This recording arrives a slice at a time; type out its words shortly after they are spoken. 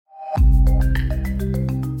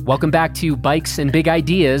Welcome back to Bikes and Big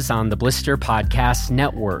Ideas on the Blister Podcast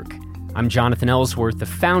Network. I'm Jonathan Ellsworth, the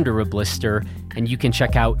founder of Blister, and you can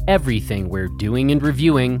check out everything we're doing and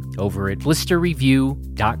reviewing over at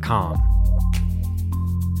blisterreview.com.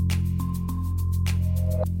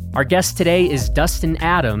 Our guest today is Dustin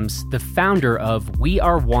Adams, the founder of We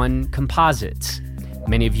Are One Composites.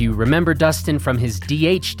 Many of you remember Dustin from his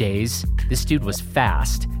DH days. This dude was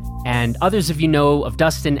fast. And others of you know of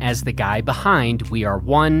Dustin as the guy behind We Are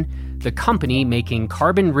One, the company making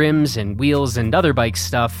carbon rims and wheels and other bike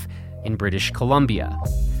stuff in British Columbia.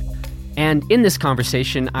 And in this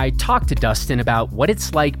conversation, I talked to Dustin about what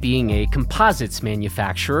it's like being a composites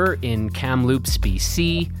manufacturer in Kamloops,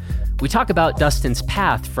 BC. We talk about Dustin's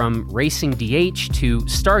path from racing DH to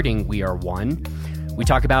starting We Are One. We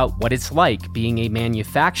talk about what it's like being a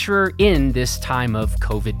manufacturer in this time of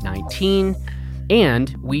COVID-19.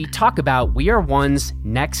 And we talk about We Are One's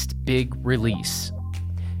next big release.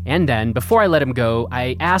 And then, before I let him go,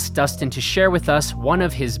 I asked Dustin to share with us one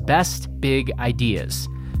of his best big ideas.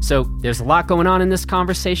 So there's a lot going on in this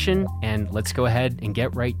conversation, and let's go ahead and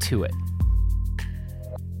get right to it.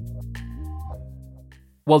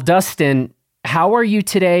 Well, Dustin, how are you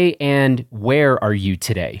today, and where are you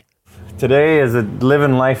today? Today is a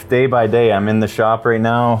living life day by day. I'm in the shop right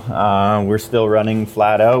now. We're still running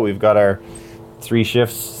flat out. We've got our 3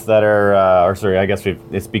 shifts that are,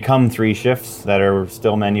 it's become 3 shifts that are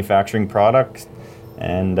still manufacturing products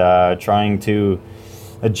and trying to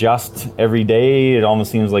adjust every day. It almost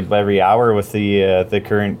seems like every hour with the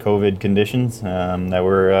current COVID conditions that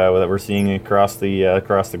we're seeing across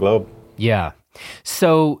the globe. Yeah.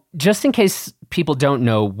 So just in case people don't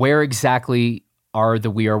know, where exactly are the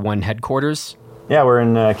We Are One headquarters? Yeah, we're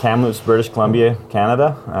in Kamloops, British Columbia,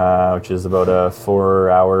 Canada, which is about a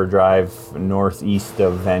 4-hour drive northeast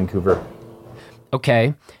of Vancouver.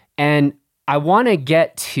 Okay. And I want to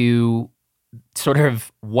get to sort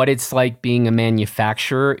of what it's like being a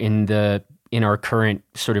manufacturer in our current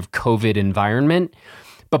sort of COVID environment.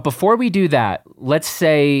 But before we do that, let's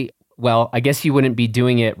say, well, I guess you wouldn't be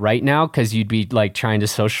doing it right now because you'd be like trying to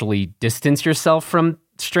socially distance yourself from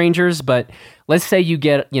strangers, but let's say you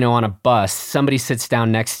get, on a bus, somebody sits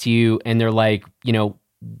down next to you and they're like,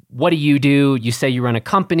 what do? You say you run a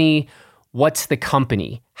company. What's the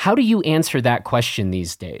company? How do you answer that question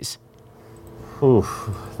these days?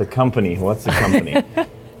 The company. What's the company?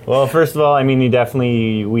 Well, first of all,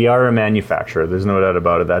 we are a manufacturer. There's no doubt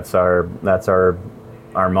about it. That's our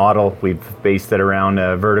model. We've based it around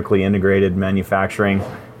vertically integrated manufacturing.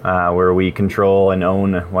 Where we control and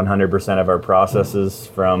own 100% of our processes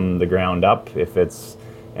from the ground up. If it's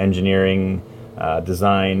engineering,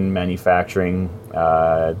 design, manufacturing,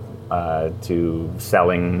 to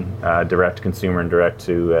selling direct consumer and direct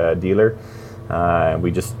to dealer. We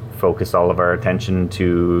just focus all of our attention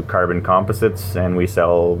to carbon composites, and we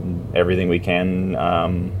sell everything we can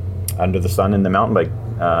under the sun in the mountain bike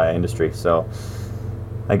industry. So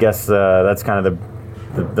I guess that's kind of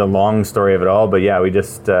the long story of it all, but yeah, we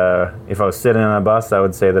just, if I was sitting on a bus, I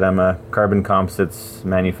would say that I'm a carbon composites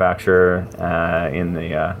manufacturer in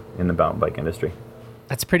the mountain bike industry.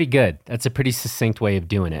 That's pretty good. That's a pretty succinct way of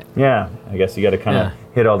doing it. Yeah, I guess you got to kind of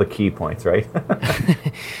hit all the key points, right?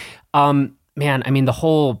 Man, the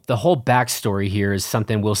whole backstory here is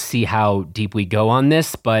something we'll see how deep we go on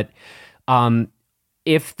this, but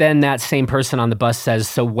if then that same person on the bus says,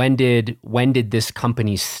 so when did this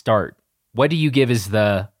company start? What do you give as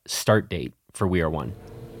the start date for We Are One?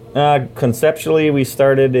 Conceptually, we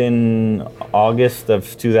started in August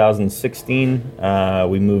of 2016.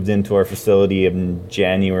 We moved into our facility in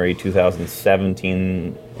January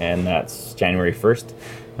 2017, and that's January 1st.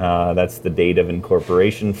 That's the date of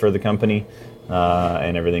incorporation for the company,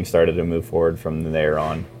 and everything started to move forward from there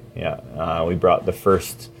on. Yeah, we brought the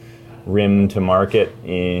first rim to market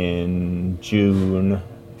in June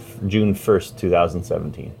 1st,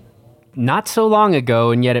 2017. Not so long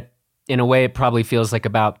ago, and yet in a way it probably feels like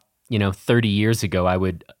about 30 years ago, I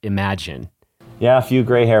would imagine. Yeah, a few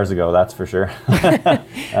gray hairs ago, that's for sure.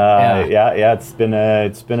 Yeah, it's been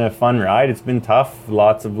a fun ride. It's been tough,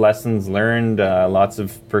 lots of lessons learned, lots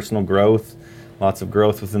of personal growth, lots of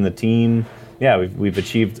growth within the team. Yeah, we've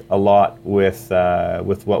achieved a lot with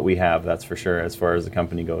what we have, that's for sure, as far as the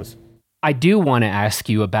company goes. I do want to ask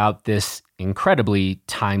you about this incredibly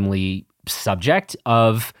timely subject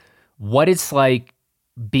of what it's like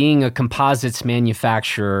being a composites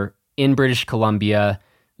manufacturer in British Columbia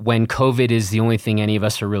when COVID is the only thing any of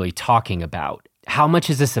us are really talking about. How much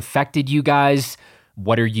has this affected you guys?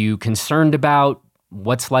 What are you concerned about?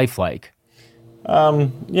 What's life like?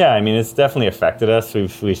 Yeah, I mean, it's definitely affected us.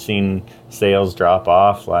 We've seen sales drop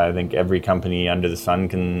off. I think every company under the sun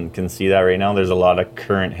can see that right now. There's a lot of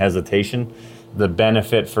current hesitation. The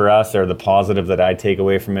benefit for us, or the positive that I take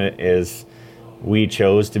away from it, is we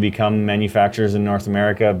chose to become manufacturers in North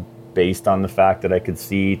America based on the fact that I could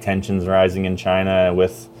see tensions rising in China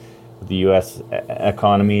with the U.S.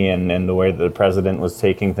 economy and the way that the president was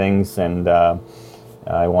taking things. And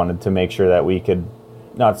I wanted to make sure that we could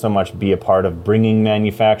not so much be a part of bringing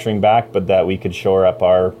manufacturing back, but that we could shore up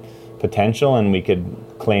our potential and we could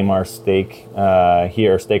claim our stake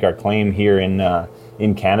here, stake our claim here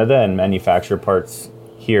in Canada and manufacture parts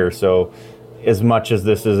here. So as much as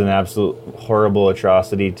this is an absolute horrible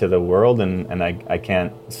atrocity to the world, and I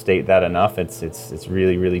can't state that enough, it's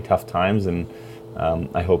really, really tough times, and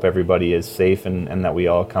I hope everybody is safe and that we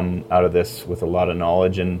all come out of this with a lot of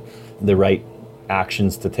knowledge and the right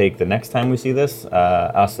actions to take the next time we see this.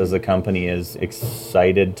 Us as a company is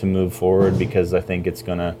excited to move forward because I think it's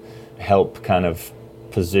going to help kind of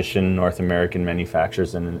position North American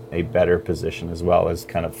manufacturers in a better position, as well as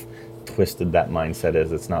kind of twisted that mindset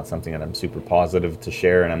is. It's not something that I'm super positive to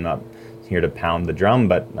share, and I'm not here to pound the drum,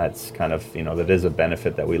 but that's kind of, that is a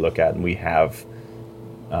benefit that we look at, and we have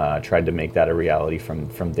tried to make that a reality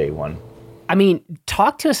from day one. I mean,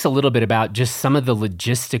 talk to us a little bit about just some of the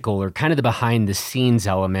logistical or kind of the behind the scenes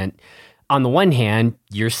element. On the one hand,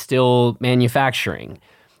 you're still manufacturing,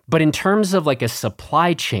 but in terms of like a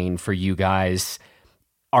supply chain for you guys,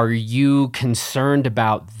 are you concerned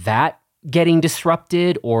about that getting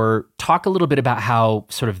disrupted, or talk a little bit about how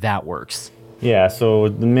sort of that works? Yeah, so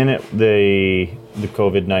the minute the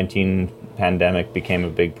COVID-19 pandemic became a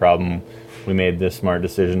big problem, we made the smart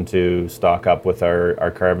decision to stock up with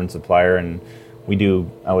our carbon supplier, and we do,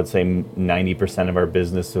 I would say, 90% of our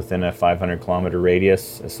business within a 500-kilometer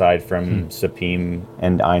radius, aside from Sapim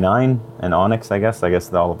and I9 and Onyx, I guess.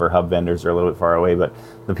 All of our hub vendors are a little bit far away, but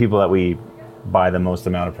the people that we buy the most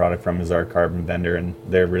amount of product from is our carbon vendor, and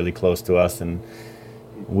they're really close to us, and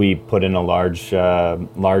we put in a large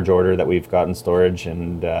order that we've got in storage,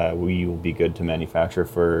 and we will be good to manufacture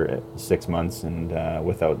for 6 months and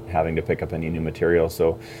without having to pick up any new material.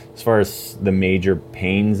 So as far as the major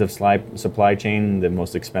pains of supply chain, the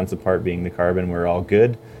most expensive part being the carbon, we're all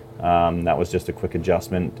good. That was just a quick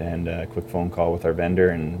adjustment and a quick phone call with our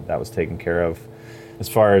vendor, and that was taken care of. As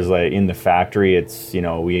far as like in the factory, it's,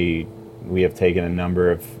 we have taken a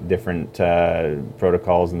number of different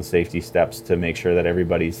protocols and safety steps to make sure that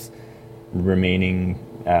everybody's remaining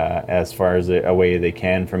as far as away they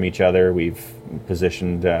can from each other. We've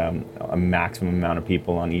positioned a maximum amount of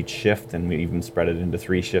people on each shift, and we even spread it into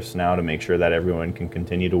 3 shifts now to make sure that everyone can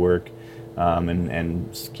continue to work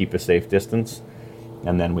and keep a safe distance.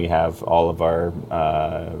 And then we have all of our,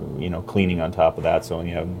 cleaning on top of that. So when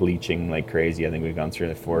you have bleaching like crazy, I think we've gone through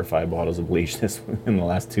like 4 or 5 bottles of bleach in the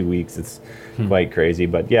last 2 weeks. It's quite crazy.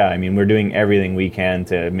 But yeah, I mean, we're doing everything we can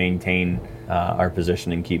to maintain our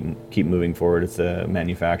position and keep moving forward. It's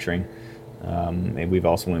manufacturing. And we've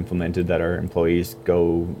also implemented that our employees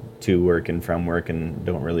go to work and from work and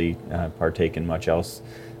don't really partake in much else.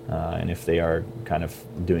 And if they are kind of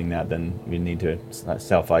doing that, then we need to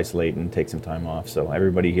self-isolate and take some time off. So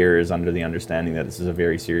everybody here is under the understanding that this is a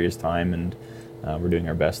very serious time, and we're doing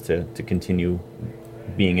our best to continue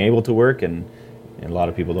being able to work. And a lot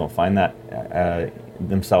of people don't find that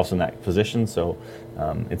themselves in that position, so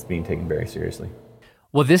it's being taken very seriously.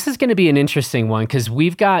 Well, this is going to be an interesting one because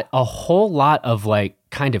we've got a whole lot of like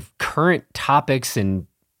kind of current topics and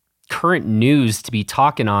current news to be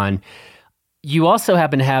talking on. You also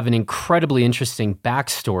happen to have an incredibly interesting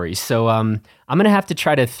backstory. So I'm going to have to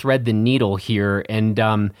try to thread the needle here and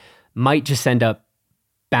might just end up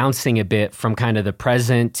bouncing a bit from kind of the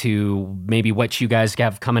present to maybe what you guys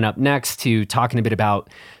have coming up next to talking a bit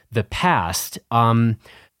about the past.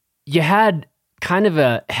 You had kind of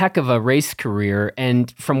a heck of a race career,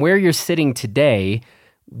 and from where you're sitting today,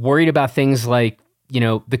 worried about things like,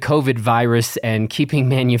 the COVID virus and keeping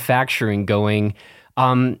manufacturing going.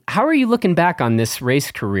 How are you looking back on this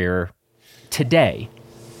race career today?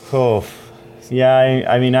 Oh, yeah.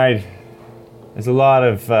 I mean, there's a lot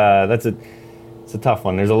of it's a tough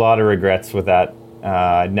one. There's a lot of regrets with that.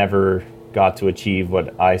 I never got to achieve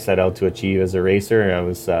what I set out to achieve as a racer. I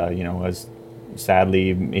was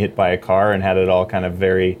sadly hit by a car and had it all kind of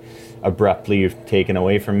very abruptly taken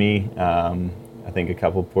away from me. I think a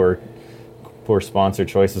couple poor sponsor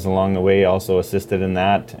choices along the way also assisted in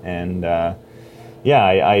that, and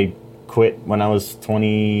I quit when I was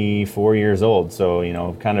 24 years old. So,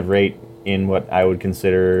 kind of right in what I would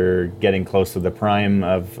consider getting close to the prime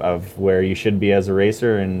of where you should be as a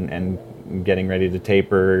racer, and getting ready to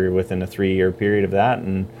taper within a 3-year period of that,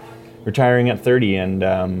 and retiring at 30, and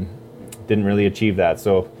didn't really achieve that.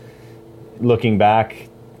 So looking back,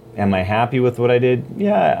 am I happy with what I did?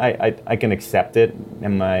 Yeah, I can accept it.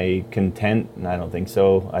 Am I content? I don't think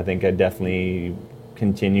so. I think I definitely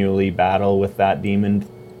continually battle with that demon,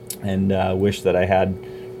 and wish that I had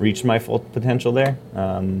reached my full potential there.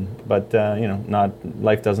 But not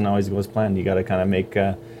life doesn't always go as planned. You got to kind of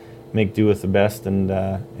make do with the best, and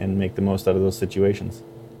make the most out of those situations.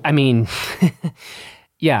 I mean,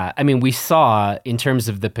 yeah, I mean, we saw in terms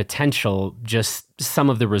of the potential, just some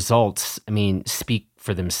of the results, I mean, speak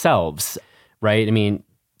for themselves, right? I mean,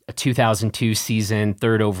 a 2002 season,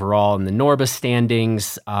 third overall in the Norba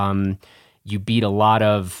standings. You beat a lot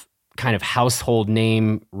of kind of household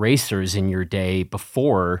name racers in your day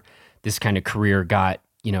before this kind of career got,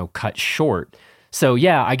 cut short. So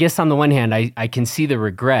yeah, I guess on the one hand, I can see the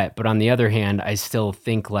regret, but on the other hand, I still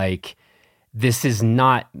think like this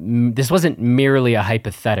wasn't merely a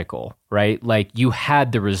hypothetical, right? Like you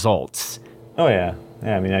had the results. Oh yeah.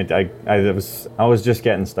 Yeah, I mean, I was just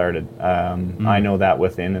getting started. I know that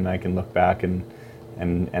within, and I can look back and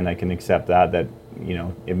I can accept that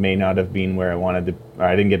it may not have been where I wanted to, or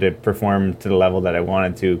I didn't get to perform to the level that I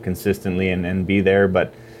wanted to consistently and be there.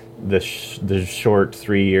 But the short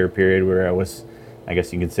 3-year period where I was, I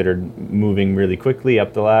guess you considered moving really quickly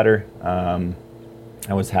up the ladder,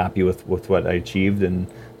 I was happy with what I achieved, and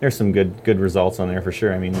there's some good results on there for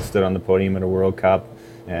sure. I mean, I stood on the podium at a World Cup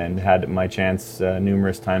and had my chance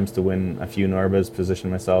numerous times to win a few Norbas,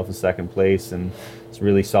 positioned myself in second place, and it's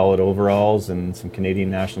really solid overalls and some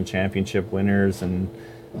Canadian National Championship winners, and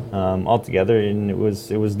altogether, and it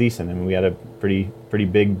was decent. I mean, we had a pretty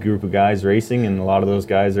big group of guys racing, and a lot of those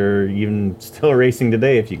guys are even still racing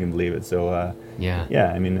today, if you can believe it. So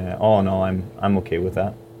yeah. I mean, all in all, I'm okay with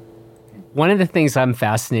that. One of the things I'm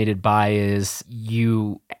fascinated by is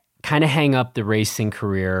you kind of hang up the racing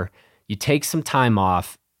career. You take some time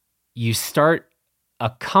off, you start a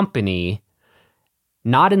company,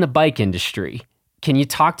 not in the bike industry. Can you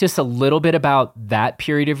talk to us a little bit about that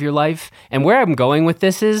period of your life? And where I'm going with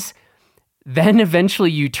this is, then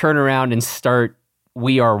eventually you turn around and start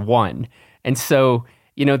We Are One. And so,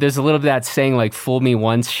 there's a little bit of that saying like, fool me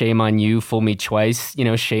once, shame on you, fool me twice,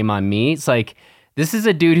 shame on me. It's like, this is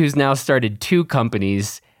a dude who's now started 2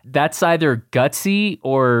 companies. That's either gutsy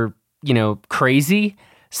or, crazy.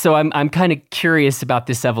 So I'm kind of curious about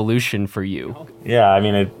this evolution for you. Yeah, I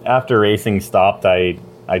mean, after racing stopped, I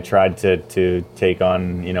tried to take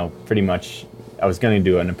on, pretty much, I was going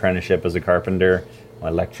to do an apprenticeship as a carpenter, an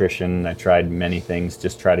electrician. I tried many things,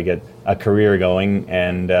 just try to get a career going,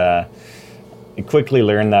 and I quickly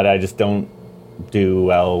learned that I just don't do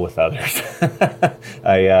well with others.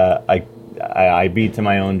 I beat to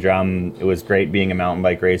my own drum. It was great being a mountain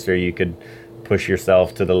bike racer. You could push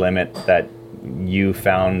yourself to the limit that you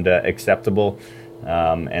found acceptable,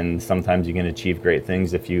 and sometimes you can achieve great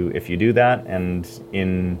things if you do that. And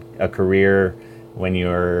in a career, when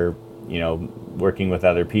you're working with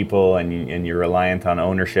other people and you're reliant on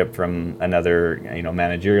ownership from another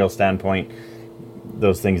managerial standpoint,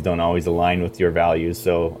 those things don't always align with your values.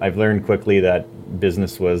 So I've learned quickly that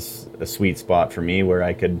business was a sweet spot for me, where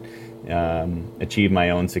I could achieve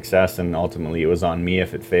my own success, and ultimately it was on me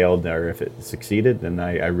if it failed or if it succeeded. And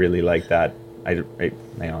I really like that.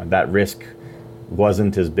 That risk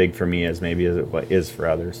wasn't as big for me as maybe as it is for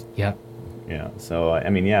others. Yeah. Yeah. So I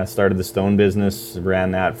mean, started the stone business,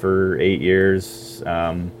 ran that for 8 years,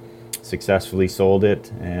 successfully sold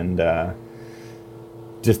it, and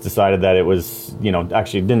just decided that it was,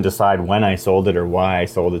 actually didn't decide when I sold it or why I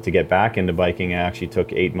sold it to get back into biking. I actually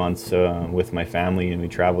took 8 months with my family, and we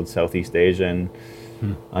traveled Southeast Asia, and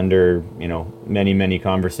under, many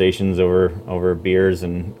conversations over beers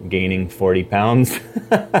and gaining 40 pounds,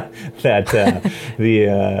 that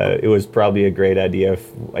it was probably a great idea if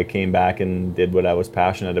I came back and did what I was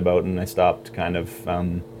passionate about, and I stopped kind of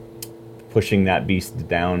pushing that beast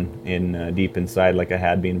down in deep inside like I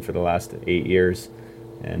had been for the last 8 years.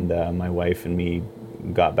 And my wife and me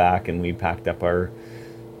got back, and we packed up our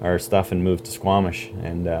stuff and moved to Squamish,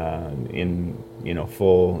 and in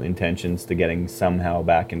full intentions to getting somehow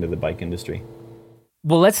back into the bike industry.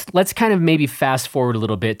 Well, let's kind of maybe fast forward a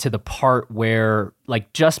little bit to the part where,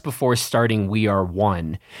 like, just before starting We Are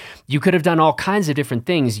One, you could have done all kinds of different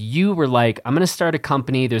things. You were like, I'm going to start a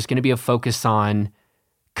company. There's going to be a focus on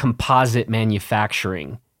composite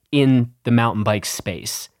manufacturing in the mountain bike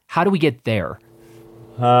space. How do we get there?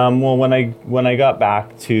 Well, when I got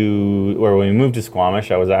back to, or when we moved to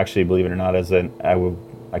Squamish, I was actually, believe it or not,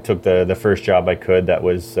 I took the first job I could that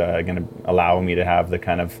was going to allow me to have the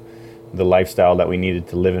kind of the lifestyle that we needed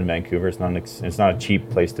to live in Vancouver. It's not a cheap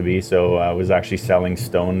place to be. So I was actually selling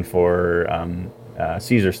stone for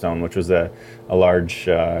Caesar Stone, which was a large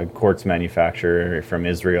quartz manufacturer from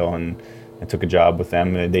Israel, and I took a job with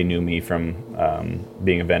them. They knew me from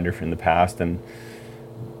being a vendor in the past, and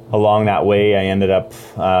along that way, I ended up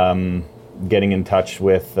getting in touch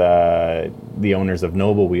with the owners of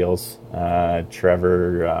Noble Wheels,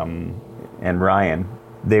 Trevor and Ryan.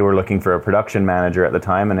 They were looking for a production manager at the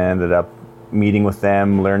time, and I ended up meeting with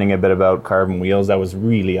them, learning a bit about carbon wheels. I was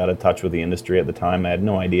really out of touch with the industry at the time. I had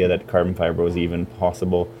no idea that carbon fiber was even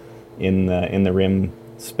possible in the rim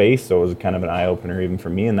space, so it was kind of an eye-opener even for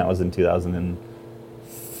me, and that was in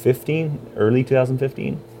 2015, early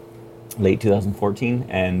 2015, late 2014,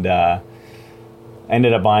 and I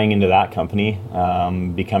ended up buying into that company,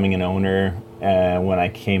 becoming an owner. When I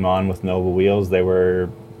came on with Noble Wheels, they were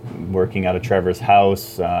working out of Trevor's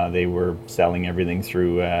house. They were selling everything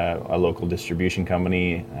through a local distribution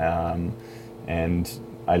company, and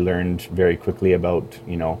I learned very quickly about,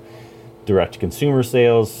 direct to consumer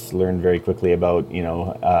sales, learned very quickly about,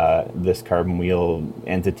 this carbon wheel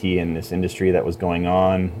entity and this industry that was going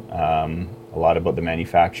on, a lot about the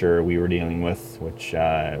manufacturer we were dealing with, which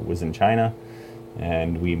was in China.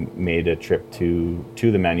 And we made a trip to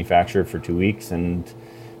the manufacturer for 2 weeks, and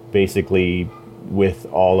basically, with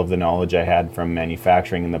all of the knowledge I had from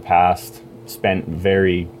manufacturing in the past, spent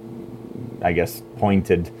very,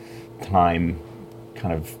 pointed time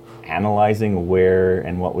kind of analyzing where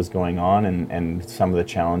and what was going on, and some of the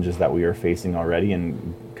challenges that we were facing already,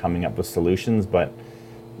 and coming up with solutions, but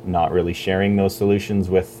not really sharing those solutions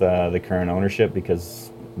with the current ownership, because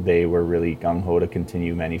they were really gung-ho to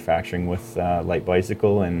continue manufacturing with Light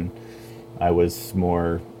Bicycle, and I was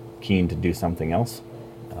more keen to do something else.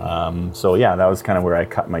 That was kind of where I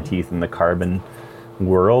cut my teeth in the carbon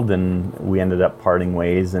world, and we ended up parting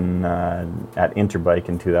ways at Interbike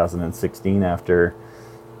in 2016 after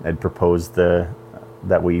I'd proposed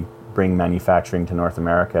that we bring manufacturing to North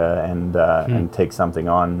America and take something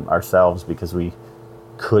on ourselves, because we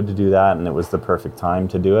could do that, and it was the perfect time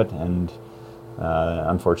to do it. And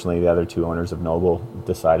unfortunately, the other two owners of Noble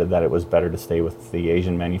decided that it was better to stay with the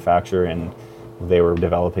Asian manufacturer, and they were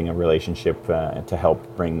developing a relationship to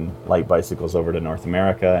help bring Light Bicycles over to North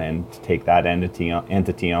America and take that entity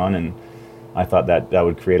on. And I thought that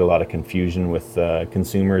would create a lot of confusion with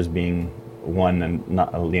consumers being one, and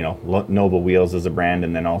not, Noble Wheels as a brand,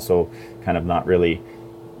 and then also kind of not really,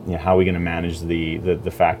 how are we going to manage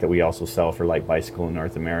the fact that we also sell for Light Bicycle in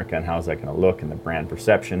North America, and how's that going to look, and the brand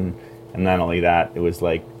perception. And not only that, it was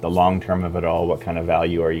like the long term of it all. What kind of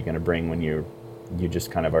value are you going to bring when you just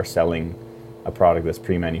kind of are selling a product that's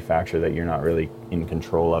pre-manufactured that you're not really in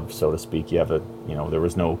control of, so to speak? You have there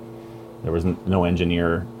was no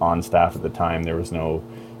engineer on staff at the time. There was no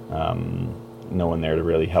one there to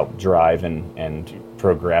really help drive and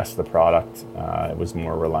progress the product. It was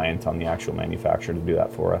more reliant on the actual manufacturer to do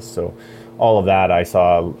that for us. So all of that I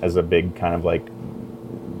saw as a big kind of like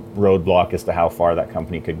roadblock as to how far that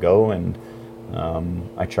company could go, and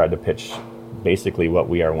I tried to pitch basically what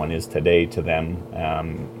We Are One is today to them,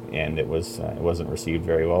 and it wasn't received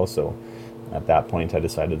very well. So at that point, I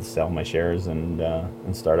decided to sell my shares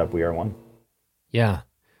and start up We Are One. Yeah,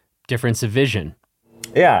 difference of vision.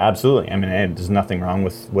 Yeah, absolutely. I mean, there's nothing wrong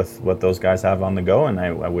with what those guys have on the go, and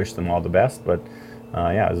I wish them all the best. But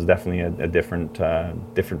it was definitely a different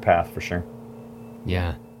path for sure.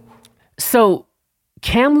 Yeah. So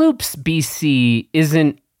Kamloops, BC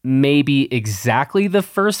isn't maybe exactly the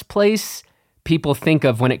first place people think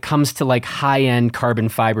of when it comes to like high-end carbon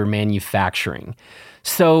fiber manufacturing.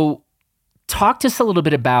 So talk to us a little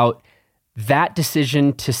bit about that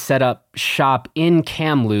decision to set up shop in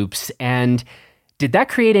Kamloops, and did that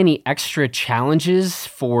create any extra challenges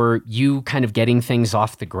for you kind of getting things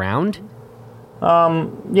off the ground?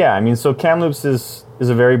 So Kamloops is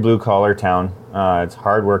a very blue-collar town. It's a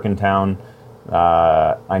hard-working town.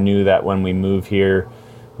 I knew that when we moved here,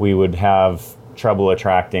 we would have trouble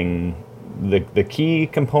attracting the key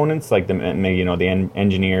components, like the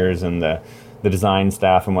engineers and the design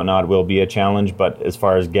staff and whatnot will be a challenge. But as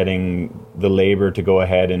far as getting the labor to go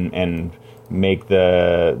ahead and make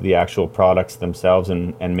the actual products themselves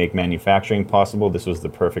and make manufacturing possible, this was the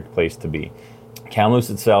perfect place to be. Kamloops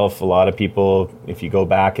itself, a lot of people, if you go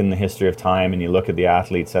back in the history of time and you look at the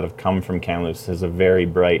athletes that have come from Kamloops, has a very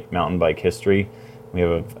bright mountain bike history. We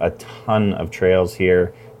have a ton of trails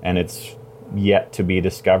here, and it's yet to be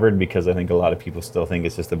discovered, because I think a lot of people still think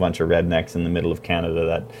it's just a bunch of rednecks in the middle of Canada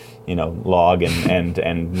that, log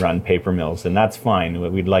and run paper mills, and that's fine.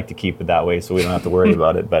 We'd like to keep it that way so we don't have to worry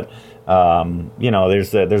about it. But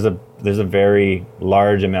there's a very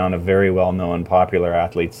large amount of very well-known, popular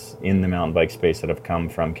athletes in the mountain bike space that have come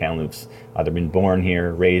from Kamloops, either been born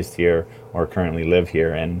here, raised here, or currently live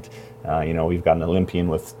here. And we've got an Olympian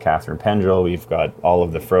with Catherine Pendrell. We've got all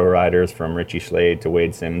of the Fro riders, from Richie Schlade to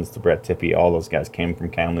Wade Simmons to Brett Tippie. All those guys came from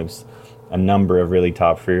Kamloops. A number of really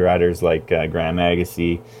top free riders like Graham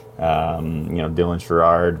Agassi, Dylan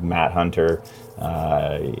Sherrard, Matt Hunter.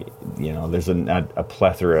 There's a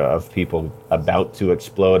plethora of people about to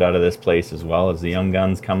explode out of this place, as well as the young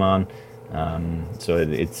guns come on. So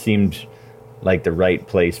it seemed like the right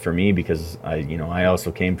place for me, because I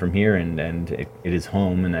also came from here, and it is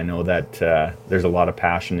home, and I know that there's a lot of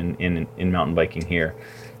passion in mountain biking here.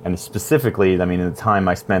 And specifically, in the time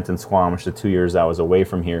I spent in Squamish, the 2 years I was away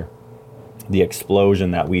from here, the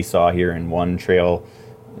explosion that we saw here in one trail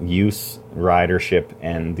use, ridership,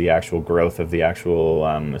 and the actual growth of the actual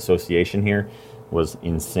association here was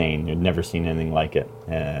insane. I'd never seen anything like it.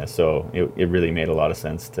 So it really made a lot of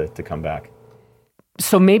sense to come back.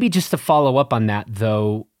 So maybe just to follow up on that,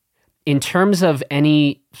 though, in terms of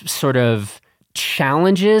any sort of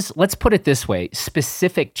challenges, let's put it this way,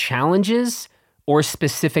 specific challenges or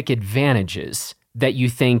specific advantages that you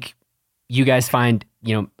think you guys find,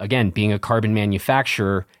 again, being a carbon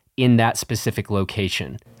manufacturer in that specific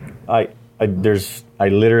location? I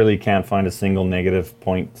literally can't find a single negative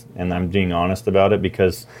point, and I'm being honest about it,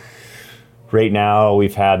 because right now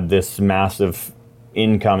we've had this massive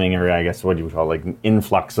incoming, or I guess what you would call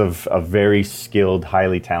influx of very skilled,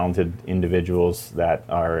 highly talented individuals that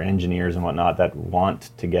are engineers and whatnot, that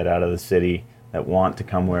want to get out of the city, that want to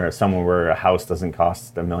come somewhere where a house doesn't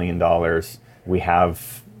cost $1 million. We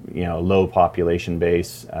have low population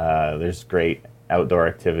base. There's great outdoor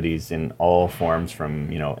activities in all forms, from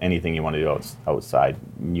anything you want to do outside,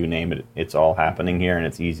 you name it, it's all happening here, and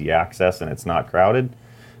it's easy access and it's not crowded.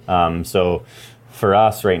 So for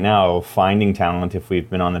us right now, finding talent, if we've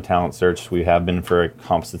been on the talent search, we have been for a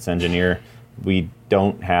composites engineer. We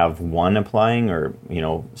don't have one applying, or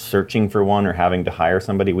searching for one, or having to hire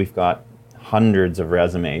somebody. We've got hundreds of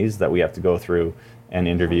resumes that we have to go through and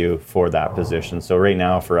interview for that position. So right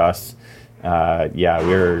now for us,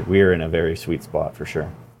 we're in a very sweet spot for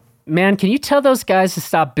sure. Man, can you tell those guys to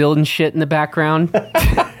stop building shit in the background?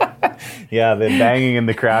 Yeah, the banging and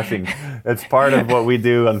the crashing. It's part of what we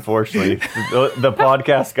do, unfortunately. The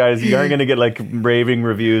podcast guys, you aren't going to get raving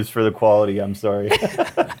reviews for the quality. I'm sorry.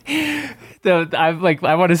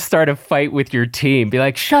 I want to start a fight with your team. Be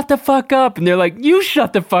like, shut the fuck up. And they're like, you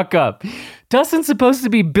shut the fuck up. Dustin's supposed to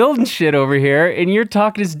be building shit over here, and you're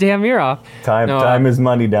talking his damn ear off. Time is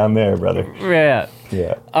money down there, brother. Yeah.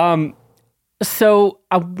 So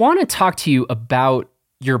I want to talk to you about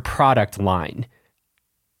your product line.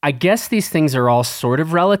 I guess these things are all sort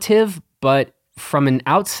of relative, but from an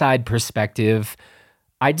outside perspective,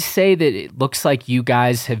 I'd say that it looks like you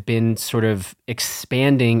guys have been sort of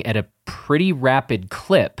expanding at a pretty rapid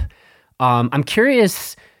clip. I'm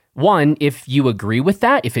curious, one, if you agree with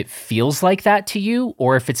that, if it feels like that to you,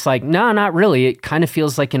 or if it's like, no, not really. It kind of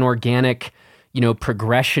feels like an organic,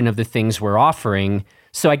 progression of the things we're offering.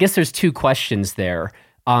 So I guess there's two questions there.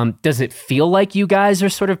 Does it feel like you guys are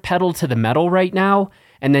sort of pedal to the metal right now?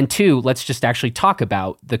 And then two, let's just actually talk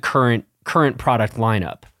about the current product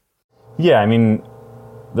lineup. Yeah,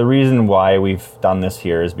 the reason why we've done this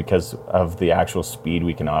here is because of the actual speed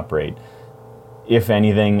we can operate. If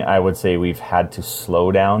anything, I would say we've had to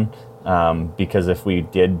slow down, because if we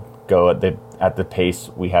did go at the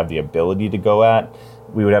pace we have the ability to go at,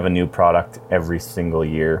 we would have a new product every single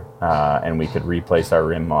year, and we could replace our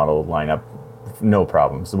rim model lineup, no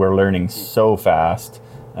problems. We're learning so fast,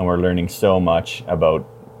 and we're learning so much about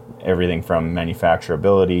everything from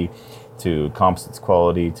manufacturability to composites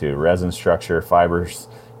quality to resin structure, fibers,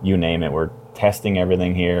 you name it. We're testing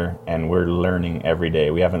everything here, and we're learning every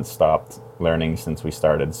day. We haven't stopped learning since we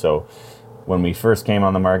started. So when we first came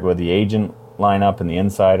on the market with the Agent lineup and the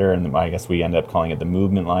Insider, and I guess we ended up calling it the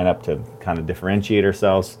Movement lineup to kind of differentiate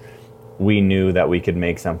ourselves, we knew that we could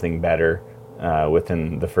make something better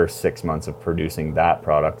within the first 6 months of producing that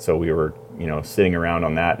product. So we were, sitting around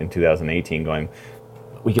on that in 2018 going,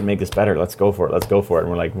 we can make this better. Let's go for it. And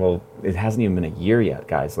we're like, well, it hasn't even been a year yet,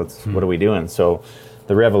 guys. What are we doing? So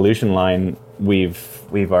the Revolution line,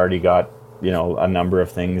 we've already got, a number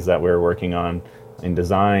of things that we're working on in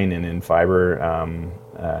design and in fiber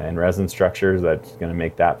and resin structures that's going to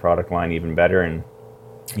make that product line even better. And,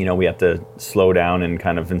 we have to slow down and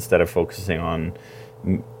kind of, instead of focusing on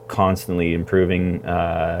constantly improving,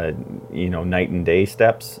 night and day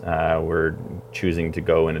steps. We're choosing to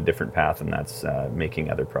go in a different path, and that's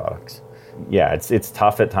making other products. Yeah, it's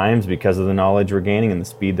tough at times because of the knowledge we're gaining and the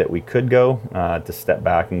speed that we could go, to step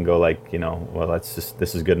back and go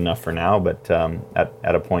this is good enough for now. But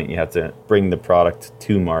at a point, you have to bring the product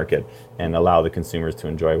to market and allow the consumers to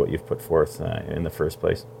enjoy what you've put forth in the first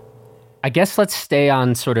place. I guess let's stay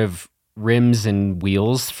on sort of rims and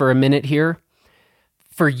wheels for a minute here.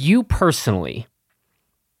 For you personally,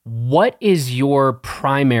 what is your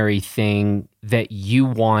primary thing that you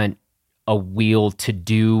want a wheel to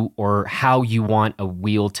do, or how you want a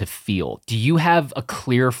wheel to feel? Do you have a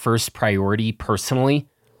clear first priority personally?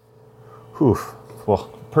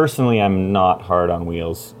 Well, personally, I'm not hard on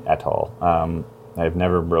wheels at all. I've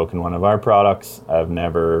never broken one of our products.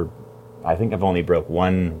 I think I've only broke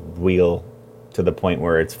one wheel to the point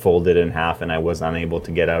where it's folded in half and I was unable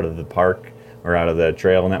to get out of the park or out of the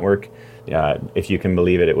trail network. If you can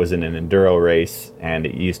believe it, it was in an enduro race, and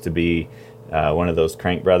it used to be one of those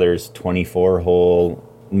Crank Brothers 24-hole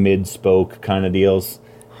mid-spoke kind of deals,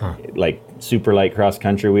 like super light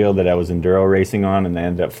cross-country wheel that I was enduro racing on, and I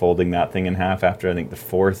ended up folding that thing in half after, I think, the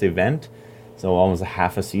fourth event. So almost a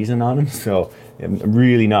half a season on them. So I'm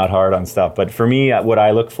really not hard on stuff. But for me, what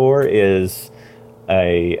I look for is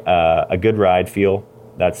a good ride feel.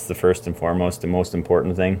 That's the first and foremost, the most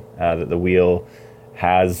important thing, that the wheel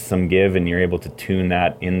has some give and you're able to tune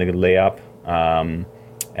that in the layup.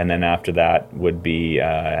 And then after that would be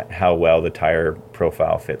how well the tire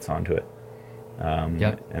profile fits onto it.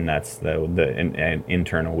 And that's the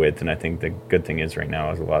internal width. And I think the good thing is right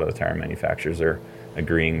now is a lot of the tire manufacturers are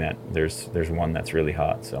agreeing that there's one that's really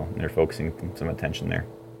hot. So they're focusing some attention there.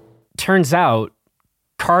 Turns out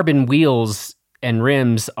carbon wheels and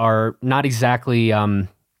rims are not exactly,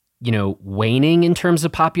 waning in terms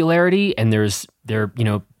of popularity, and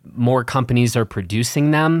more companies are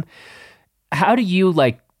producing them. How do you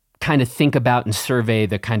kind of think about and survey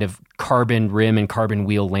the kind of carbon rim and carbon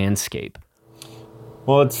wheel landscape?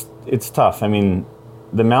 Well, it's tough. I mean,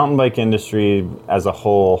 the mountain bike industry as a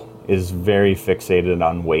whole is very fixated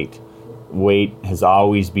on weight. Weight has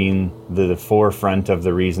always been the forefront of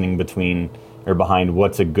the reasoning behind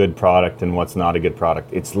what's a good product and what's not a good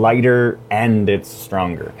product. It's lighter and it's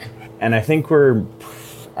stronger. And I think we're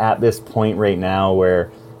at this point right now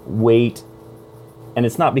where weight, and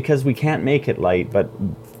it's not because we can't make it light, but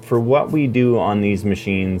for what we do on these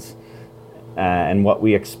machines and what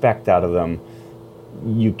we expect out of them,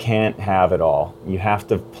 you can't have it all. You have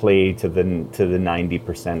to play to the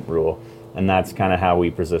 90% rule, and that's kind of how we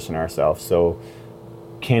position ourselves. So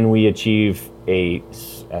can we achieve a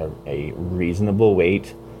reasonable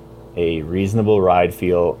weight, a reasonable ride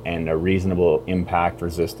feel, and a reasonable impact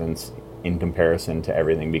resistance in comparison to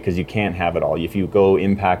everything? Because you can't have it all. If you go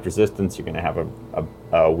impact resistance, you're going to have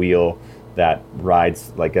a wheel that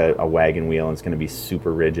rides like a wagon wheel, and it's going to be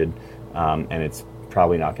super rigid, and it's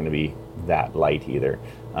probably not going to be that light either.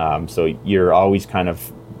 So you're always kind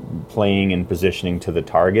of playing and positioning to the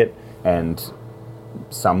target, and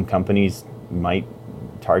some companies might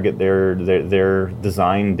target their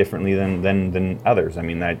design differently than others. I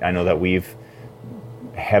mean, I know that we've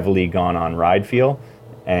heavily gone on ride feel,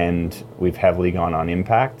 and we've heavily gone on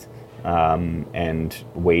impact, and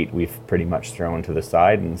weight we've pretty much thrown to the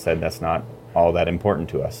side and said that's not all that important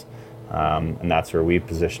to us. And that's where we've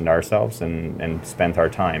positioned ourselves and spent our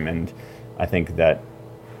time. And I think that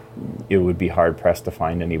it would be hard pressed to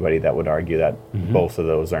find anybody that would argue that both of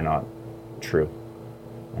those are not true.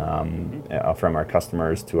 From our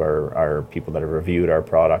customers to our people that have reviewed our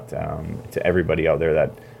product, to everybody out there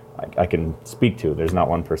that I can speak to, there's not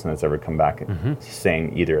one person that's ever come back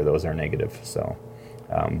saying either of those are negative. So,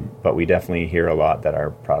 but we definitely hear a lot that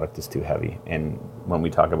our product is too heavy. And when we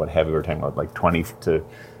talk about heavy, we're talking about like 20 to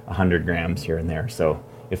 100 grams here and there. So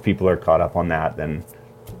if people are caught up on that, then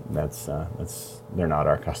that's they're not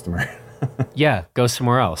our customer. Yeah, go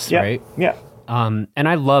somewhere else, right? Yeah. And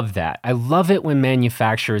I love that. I love it when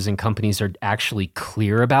manufacturers and companies are actually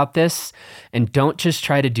clear about this and don't just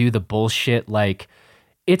try to do the bullshit like,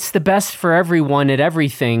 it's the best for everyone at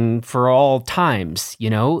everything for all times,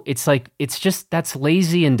 It's like, it's just, that's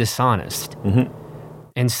lazy and dishonest.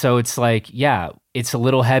 And so it's like, yeah, it's a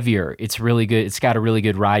little heavier. It's really good. It's got a really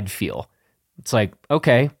good ride feel. It's like,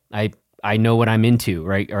 okay, I know what I'm into,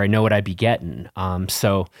 right? Or I know what I'd be getting.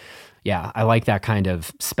 So yeah, I like that kind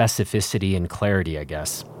of specificity and clarity, I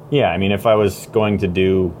guess. Yeah, I mean, if I was going to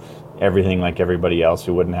do everything like everybody else,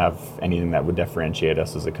 we wouldn't have anything that would differentiate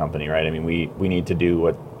us as a company, right? I mean, we need to do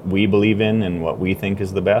what we believe in and what we think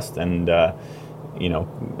is the best. And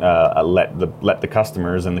let the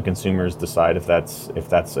customers and the consumers decide if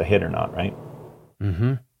that's a hit or not, right?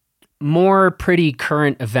 Mm-hmm. More pretty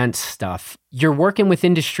current event stuff. You're working with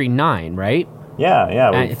Industry 9, right?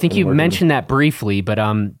 Yeah. I think you mentioned that briefly, but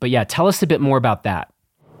yeah, tell us a bit more about that.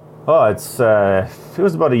 Oh, it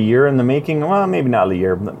was about a year in the making. Well, maybe not a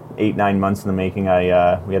year, 8-9 months in the making. We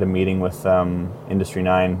had a meeting with Industry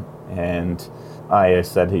 9, and I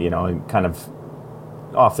said, kind of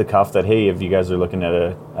off the cuff that, hey, if you guys are looking at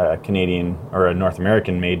a Canadian or a North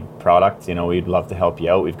American made product, we'd love to help you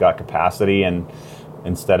out. We've got capacity, and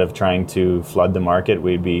instead of trying to flood the market,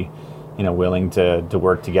 we'd be willing to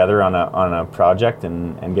work together on a project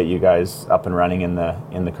and get you guys up and running in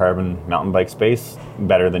the carbon mountain bike space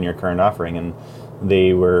better than your current offering. And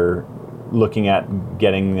they were looking at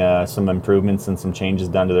getting some improvements and some changes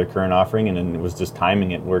done to their current offering, and it was just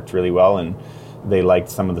timing. It worked really well, and they liked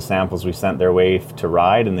some of the samples we sent their way to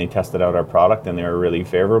ride, and they tested out our product, and they were really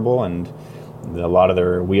favorable. And a lot of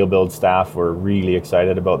their wheel build staff were really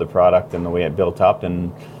excited about the product and the way it built up,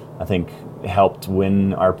 and I think helped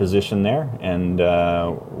win our position there. And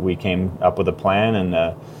we came up with a plan and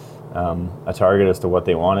a target as to what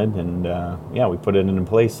they wanted, and we put it in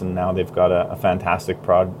place, and now they've got a fantastic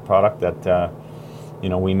product that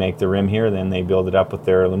we make the rim here, then they build it up with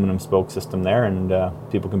their aluminum spoke system there, and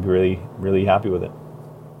people can be really, really happy with it.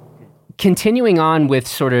 Continuing on with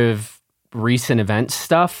sort of recent event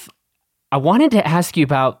stuff, I wanted to ask you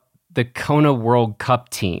about the Kona World Cup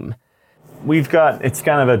team. It's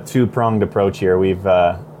kind of a two-pronged approach here. We've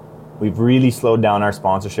really slowed down our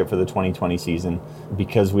sponsorship for the 2020 season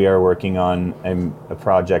because we are working on a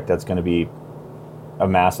project that's going to be a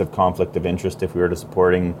massive conflict of interest if we were to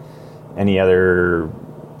supporting any other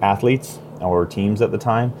athletes or teams at the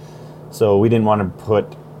time. So we didn't want to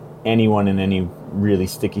put anyone in any really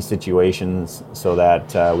sticky situations so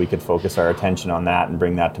that we could focus our attention on that and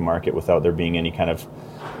bring that to market without there being any kind of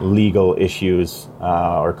legal issues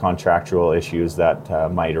or contractual issues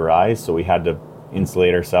that might arise. So we had to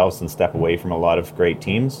insulate ourselves and step away from a lot of great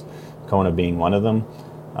teams, Kona being one of them.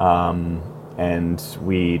 And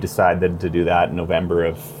we decided to do that in November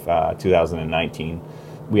of 2019.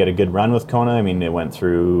 We had a good run with Kona. I mean, it went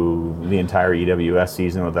through the entire EWS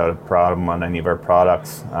season without a problem on any of our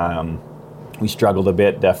products. We struggled a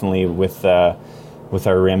bit, definitely, with our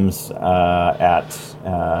rims at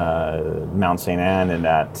Mount St. Anne and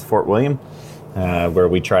at Fort William, where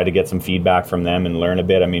we tried to get some feedback from them and learn a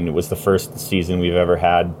bit. I mean, it was the first season we've ever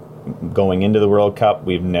had going into the World Cup.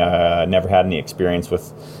 We've never had any experience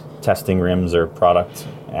with testing rims or product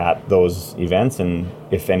at those events, and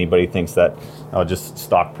if anybody thinks that just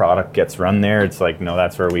stock product gets run there, it's like, no,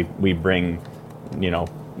 that's where we bring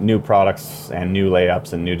new products and new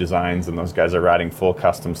layups and new designs, and those guys are riding full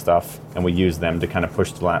custom stuff, and we use them to kind of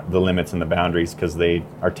push the limits and the boundaries because they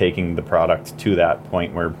are taking the product to that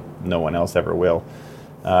point where no one else ever will.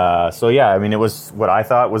 So yeah, I mean, it was what I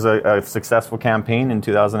thought was a successful campaign in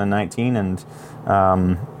 2019,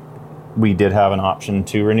 and we did have an option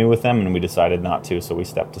to renew with them, and we decided not to, so we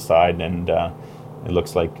stepped aside, and it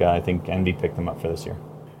looks like I think Envy picked them up for this year.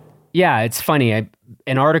 Yeah, it's funny.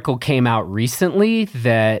 An article came out recently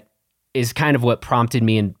that is kind of what prompted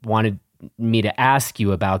me and wanted me to ask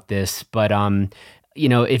you about this, but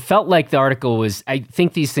it felt like the article was, I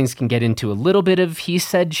think these things can get into a little bit of he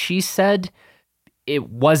said, she said. It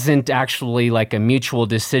wasn't actually like a mutual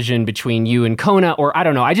decision between you and Kona, or I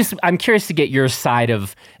don't know. I'm curious to get your side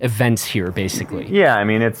of events here, basically. Yeah, I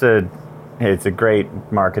mean, it's a great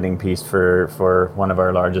marketing piece for one of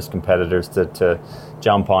our largest competitors to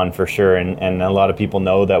jump on, for sure. And a lot of people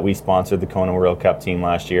know that we sponsored the Kona World Cup team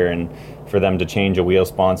last year, and for them to change a wheel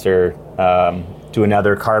sponsor to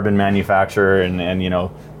another carbon manufacturer, and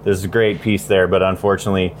there's a great piece there, but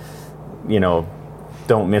unfortunately,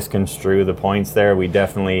 don't misconstrue the points there. We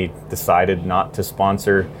definitely decided not to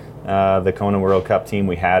sponsor the Kona World Cup team.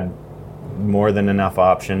 We had more than enough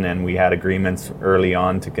option, and we had agreements early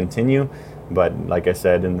on to continue. But like I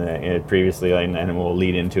said previously, and we'll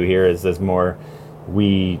lead into here, is there's more.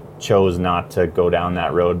 We chose not to go down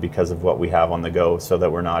that road because of what we have on the go, so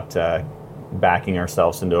that we're not backing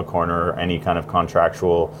ourselves into a corner or any kind of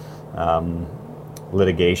contractual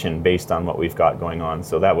litigation based on what we've got going on.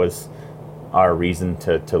 So that was our reason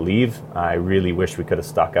to leave. I really wish we could have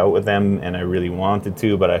stuck out with them, and I really wanted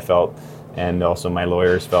to, but I felt, and also my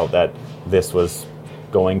lawyers felt, that this was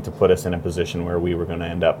going to put us in a position where we were going to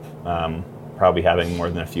end up probably having more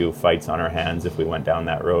than a few fights on our hands if we went down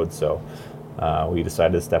that road. So we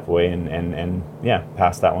decided to step away and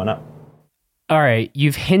pass that one up. All right,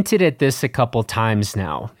 you've hinted at this a couple times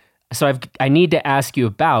now, so I need to ask you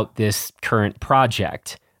about this current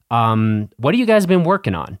project. What have you guys been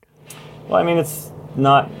working on? Well, it's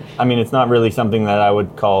not really something that I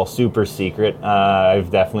would call super secret.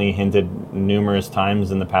 I've definitely hinted numerous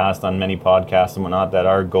times in the past on many podcasts and whatnot that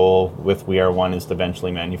our goal with We Are One is to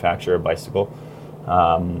eventually manufacture a bicycle.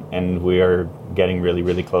 And we are getting really,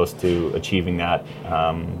 really close to achieving that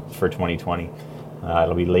for 2020.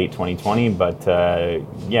 It'll be late 2020, but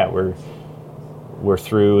we're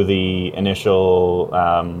through the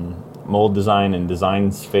initial mold design and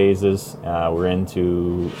designs phases. We're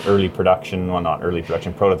into prototype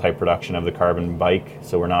production of the carbon bike.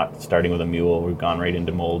 So we're not starting with a mule. We've gone right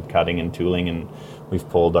into mold cutting and tooling, and we've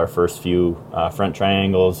pulled our first few front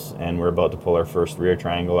triangles, and we're about to pull our first rear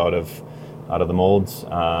triangle out of the molds,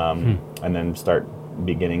 and then start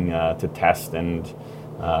beginning to test and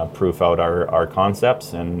proof out our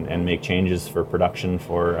concepts and make changes for production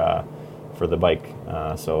for the bike.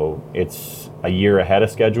 So it's a year ahead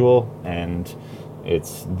of schedule, and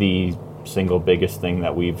it's the single biggest thing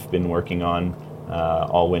that we've been working on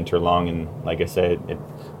all winter long. And like I said, it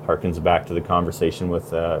harkens back to the conversation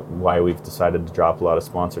with why we've decided to drop a lot of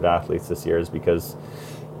sponsored athletes this year, is because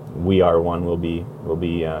We Are One will be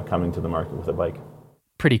coming to the market with a bike.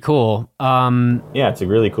 Pretty cool. Yeah, it's a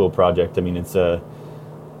really cool project.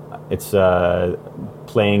 It's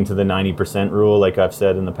playing to the 90% rule, like I've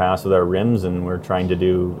said in the past with our rims, and we're trying to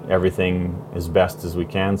do everything as best as we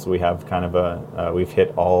can. So we have kind of we've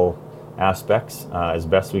hit all aspects as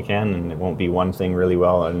best we can, and it won't be one thing really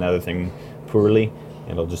well and another thing poorly.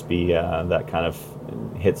 It'll just be that kind of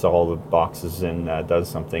hits all the boxes and does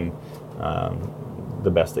something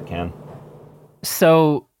the best it can.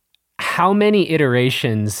 So how many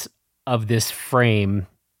iterations of this frame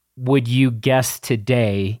would you guess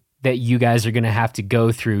today that you guys are going to have to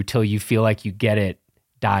go through till you feel like you get it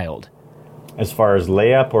dialed? As far as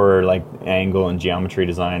layup or like angle and geometry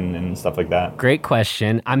design and stuff like that? Great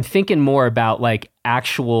question. I'm thinking more about like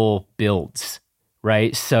actual builds,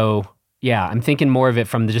 right? So yeah, I'm thinking more of it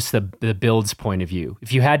from just the builds point of view.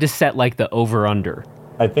 If you had to set like the over-under.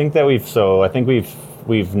 I think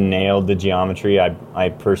we've nailed the geometry. I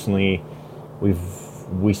personally,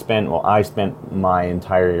 I spent my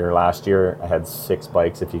entire year last year. I had 6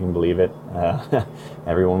 bikes, if you can believe it.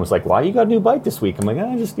 Everyone was like, "Why you got a new bike this week?" I'm like,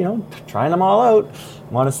 "I just, trying them all out.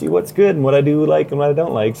 Want to see what's good and what I do like and what I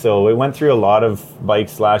don't like." So we went through a lot of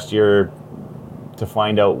bikes last year to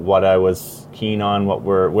find out what I was keen on,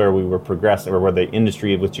 where we were progressing, or where the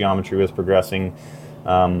industry with geometry was progressing.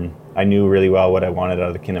 I knew really well what I wanted out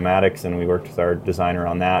of the kinematics, and we worked with our designer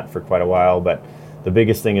on that for quite a while. But the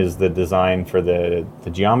biggest thing is the design for the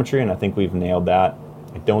geometry, and I think we've nailed that.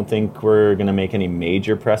 I don't think we're going to make any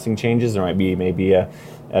major pressing changes. There might be maybe a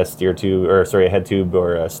steer tube, a head tube,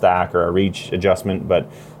 or a stack, or a reach adjustment, but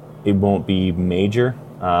it won't be major.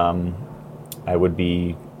 I'd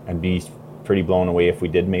be pretty blown away if we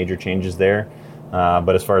did major changes there.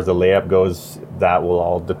 But as far as the layup goes, that will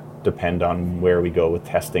all depend on where we go with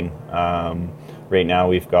testing. Right now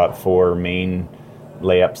we've got 4 main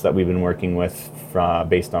layups that we've been working with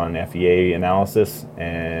based on FEA analysis,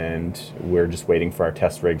 and we're just waiting for our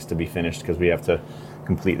test rigs to be finished because we have to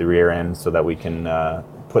complete the rear end so that we can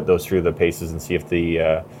put those through the paces and see if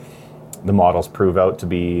the models prove out to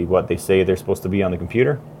be what they say they're supposed to be on the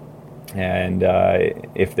computer. And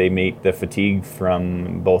if they make the fatigue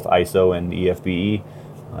from both ISO and EFBE,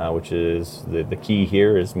 which is the key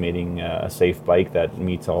here, is making a safe bike that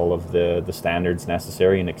meets all of the standards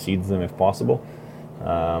necessary and exceeds them if possible.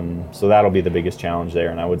 So that'll be the biggest challenge there,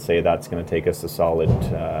 and I would say that's going to take us a solid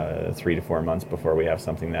 3 to 4 months before we have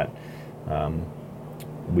something that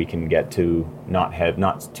we can get to not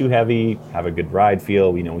too heavy, have a good ride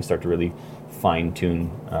feel. We start to really fine tune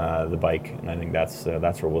the bike, and I think that's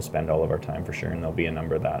where we'll spend all of our time for sure, and there'll be a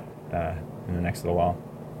number of that in the next little while.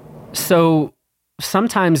 So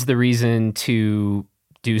sometimes the reason to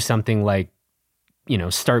do something like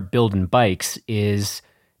start building bikes is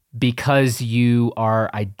because you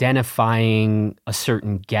are identifying a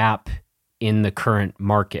certain gap in the current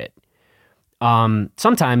market.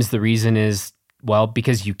 Sometimes the reason is, well,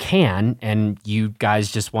 because you can, and you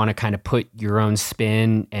guys just want to kind of put your own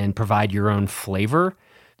spin and provide your own flavor.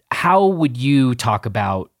 How would you talk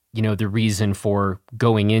about, the reason for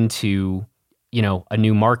going into, a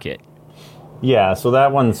new market? Yeah, so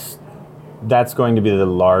that's going to be the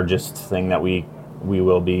largest thing that we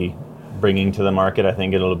will be bringing to the market. I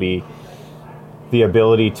think it'll be the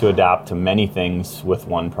ability to adapt to many things with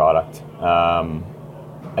one product.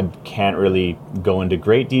 I can't really go into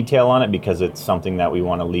great detail on it because it's something that we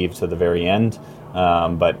want to leave to the very end.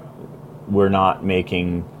 But we're not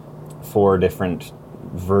making 4 different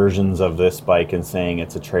versions of this bike and saying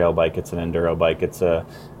it's a trail bike, it's an enduro bike, it's a,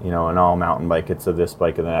 an all mountain bike, it's a this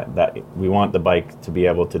bike and that we want the bike to be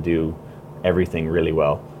able to do everything really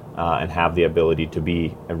well, and have the ability to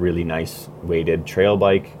be a really nice weighted trail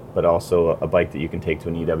bike, but also a bike that you can take to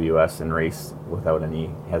an EWS and race without any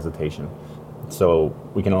hesitation. So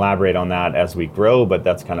we can elaborate on that as we grow, but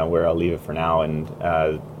that's kind of where I'll leave it for now. And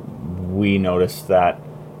we noticed that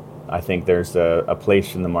I think there's a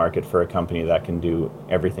place in the market for a company that can do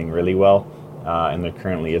everything really well, and there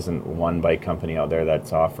currently isn't one bike company out there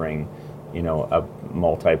that's offering, a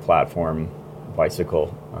multi-platform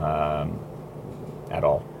bicycle at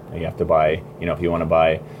all. You have to buy, if you want to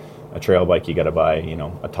buy a trail bike, you got to buy,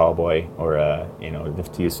 a tall boy, or to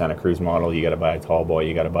use Santa Cruz model, you got to buy a tall boy,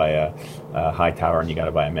 you got to buy a high tower, and you got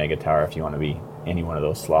to buy a mega tower if you want to be any one of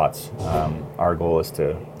those slots. Our goal is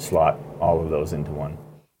to slot all of those into one.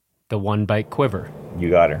 The one bike quiver. You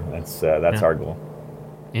got her. That's our goal.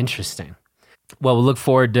 Interesting. Well, we'll look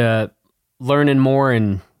forward to learning more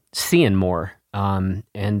and seeing more. Good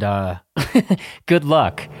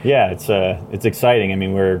luck. Yeah, it's exciting. I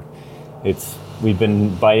mean, we've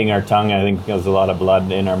been biting our tongue. I think there's a lot of blood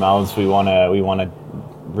in our mouths. We want to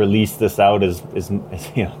release this out as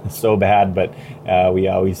so bad, but we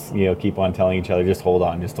always keep on telling each other, just hold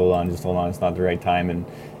on. It's not the right time, and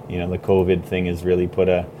the COVID thing has really put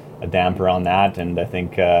a damper on that, and I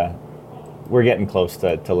think we're getting close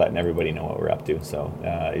to letting everybody know what we're up to. So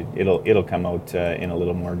it'll come out in a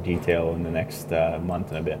little more detail in the next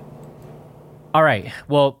month and a bit. All right.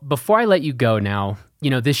 Well, before I let you go now,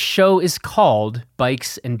 this show is called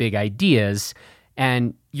Bikes and Big Ideas,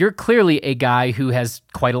 and you're clearly a guy who has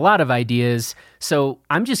quite a lot of ideas. So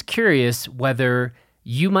I'm just curious whether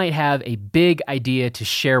you might have a big idea to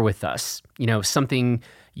share with us, something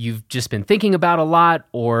you've just been thinking about a lot,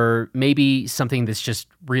 or maybe something that's just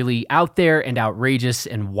really out there and outrageous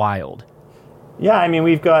and wild. Yeah, I mean,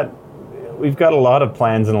 we've got a lot of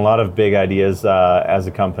plans and a lot of big ideas as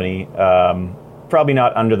a company. Probably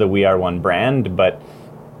not under the We Are One brand, but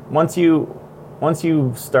once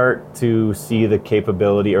you start to see the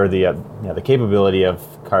capability or the capability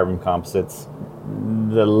of carbon composites,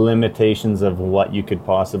 the limitations of what you could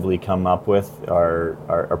possibly come up with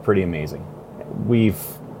are pretty amazing. We've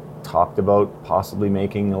talked about possibly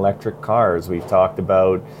making electric cars. We've talked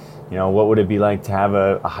about, what would it be like to have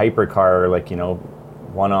a hypercar, like,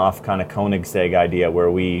 one-off kind of Koenigsegg idea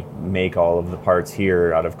where we make all of the parts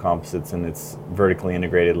here out of composites and it's vertically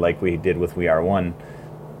integrated like we did with We Are One.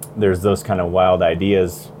 There's those kind of wild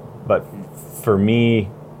ideas, but for me,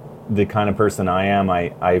 the kind of person I am,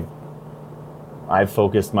 I've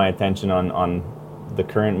focused my attention on the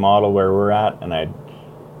current model where we're at, and I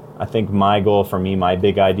think my goal for me, my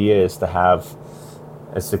big idea is to have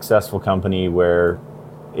a successful company where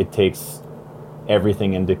it takes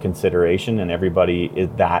everything into consideration, and everybody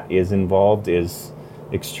that is involved is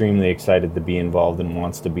extremely excited to be involved and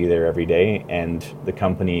wants to be there every day, and the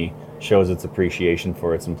company shows its appreciation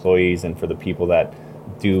for its employees and for the people that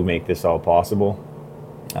do make this all possible,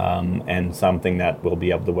 and something that will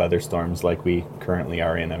be able to weather storms like we currently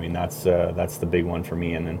are in. I mean, that's the big one for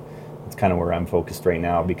me, and then it's kind of where I'm focused right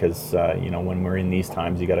now, because when we're in these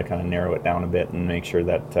times, you got to kind of narrow it down a bit and make sure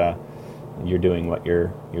that you're doing what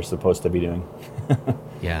you're supposed to be doing.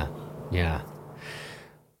 Yeah.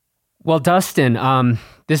 Well, Dustin,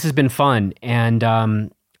 this has been fun, and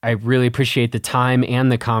I really appreciate the time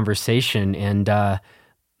and the conversation, and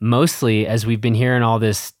mostly as we've been hearing all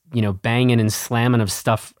this, banging and slamming of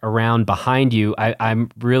stuff around behind you, I'm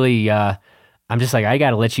really, I'm just like, I got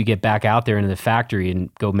to let you get back out there into the factory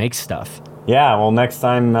and go make stuff. Yeah, well, next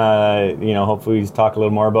time, hopefully we talk a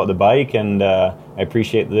little more about the bike, and I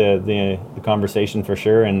appreciate the conversation for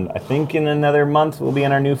sure. And I think in another month we'll be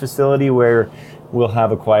in our new facility where we'll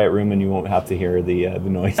have a quiet room and you won't have to hear the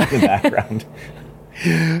noise in the background.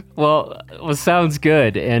 Well, sounds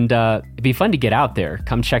good, and it'd be fun to get out there.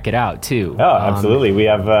 Come check it out too. Oh, absolutely. We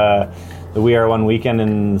have the We Are One weekend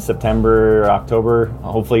in September, October.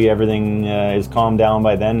 Hopefully everything is calmed down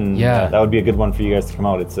by then. And, that would be a good one for you guys to come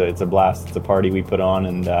out. It's a blast. It's a party we put on,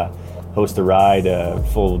 and host a ride, a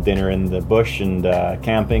full dinner in the bush, and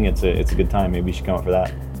camping. It's a good time. Maybe you should come out for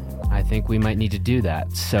that. I think we might need to do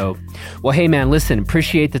that. So, well, hey man, listen,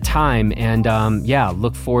 appreciate the time, and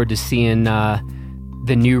look forward to seeing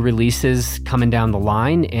the new releases coming down the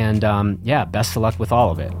line, and best of luck with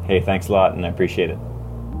all of it. Hey, thanks a lot, and I appreciate it.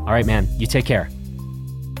 All right, man, you take care.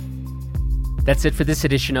 That's it for this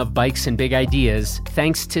edition of Bikes and Big Ideas.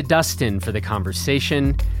 Thanks to Dustin for the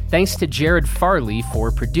conversation. Thanks to Jared Farley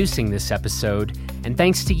for producing this episode. And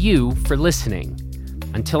thanks to you for listening.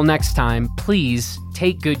 Until next time, please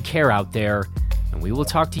take good care out there and we will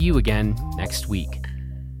talk to you again next week.